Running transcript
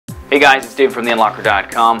Hey guys, it's Dave from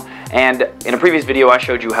theunlocker.com, and in a previous video I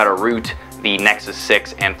showed you how to root the Nexus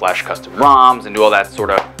 6 and flash custom ROMs and do all that sort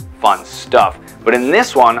of fun stuff. But in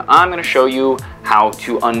this one, I'm going to show you how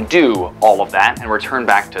to undo all of that and return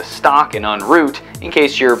back to stock and unroot in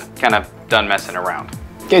case you're kind of done messing around.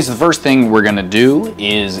 Okay, so the first thing we're going to do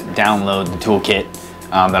is download the toolkit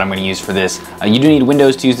that I'm going to use for this. You do need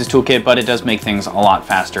Windows to use this toolkit, but it does make things a lot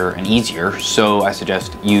faster and easier, so I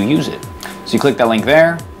suggest you use it. So you click that link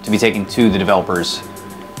there to be taken to the developer's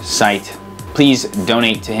site. Please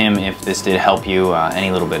donate to him if this did help you. Any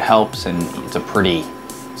little bit helps, and it's a pretty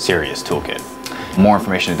serious toolkit. More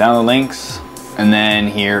information to download links, and then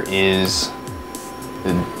here is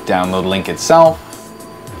the download link itself.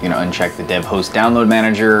 You're going to uncheck the dev host download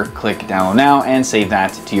manager, click download now, and save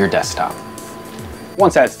that to your desktop.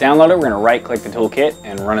 Once that's downloaded, we're going to right click the toolkit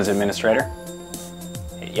and run as administrator.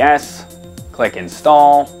 Hit yes, click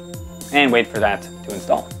install, and wait for that to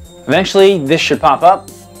install. Eventually this should pop up.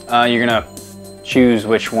 You're going to choose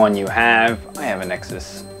which one you have. I have a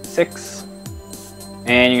Nexus 6.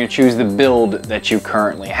 And you're going to choose the build that you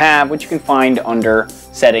currently have, which you can find under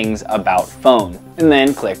settings about phone, and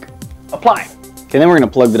then click apply. Okay, then we're going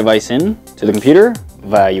to plug the device in to the computer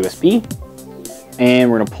via USB,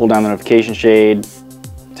 and we're going to pull down the notification shade,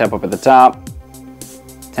 tap up at the top,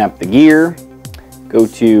 tap the gear, go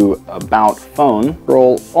to about phone,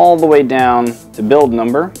 scroll all the way down to build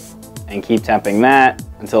number, and keep tapping that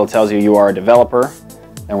until it tells you you are a developer.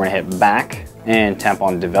 Then we're going to hit back and tap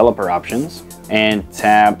on developer options and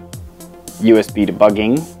tap USB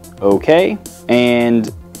debugging, okay,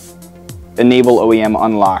 and enable OEM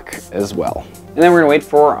unlock as well. And then we're going to wait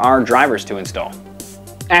for our drivers to install.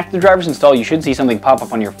 After the drivers install, you should see something pop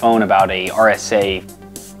up on your phone about a RSA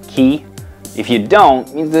key. If you don't,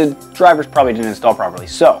 it means the drivers probably didn't install properly.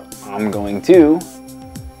 So I'm going to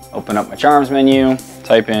open up my charms menu,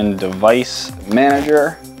 type in device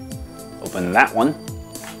manager, open that one.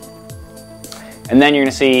 And then you're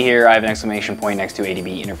going to see here I have an exclamation point next to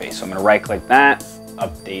ADB interface. So I'm going to right click that,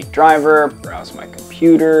 update driver, browse my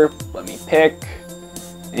computer, let me pick,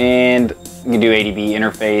 and you can do ADB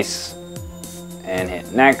interface and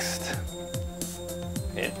hit next,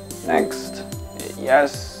 hit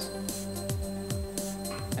yes,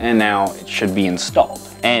 and now it should be installed.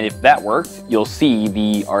 And if that worked, you'll see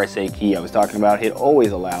the RSA key I was talking about, hit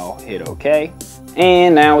always allow, hit OK,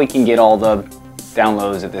 and now we can get all the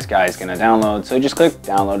downloads that this guy is going to download. So just click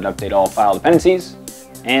download and update all file dependencies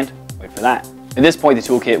and wait for that. At this point the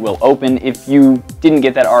toolkit will open. If you didn't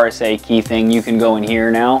get that RSA key thing, you can go in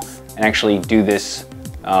here now and actually do this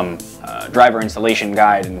driver installation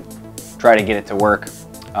guide and try to get it to work.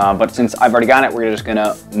 But since I've already got it, we're just going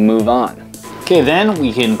to move on. Okay, then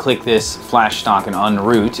we can click this flash stock and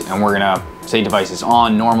unroot, and we're going to say device is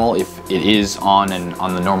on normal if it is on and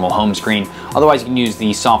on the normal home screen. Otherwise, you can use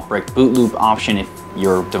the soft brick boot loop option if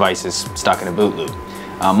your device is stuck in a boot loop.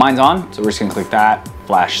 Mine's on, so we're just going to click that,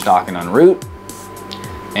 flash stock and unroot,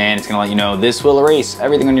 and it's going to let you know this will erase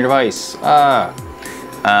everything on your device.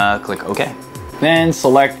 Click OK. Then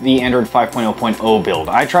select the Android 5.0.0 build.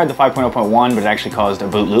 I tried the 5.0.1, but it actually caused a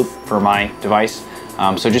boot loop for my device.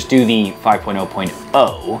 So just do the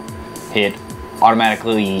 5.0.0, hit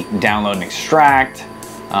automatically download and extract.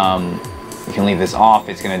 You can leave this off,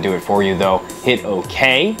 it's going to do it for you though. Hit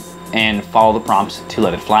OK and follow the prompts to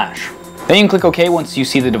let it flash. Then you can click OK once you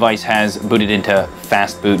see the device has booted into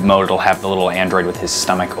fast boot mode. It'll have the little Android with his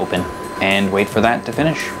stomach open, and wait for that to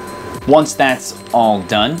finish. Once that's all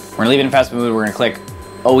done, we're going to leave it in fast boot mode. We're going to click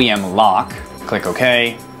OEM lock, click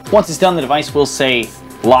OK. Once it's done, the device will say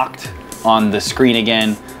locked on the screen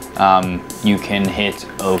again. You can hit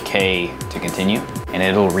OK to continue, and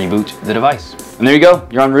it'll reboot the device. And there you go,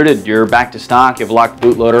 you're unrooted, you're back to stock, you have a locked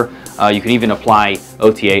bootloader. You can even apply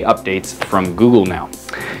OTA updates from Google now.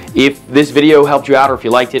 If this video helped you out, or if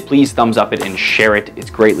you liked it, please thumbs up it and share it.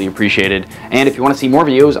 It's greatly appreciated. And if you want to see more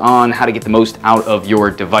videos on how to get the most out of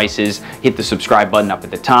your devices, hit the subscribe button up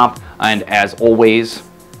at the top. And as always,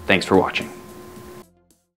 thanks for watching.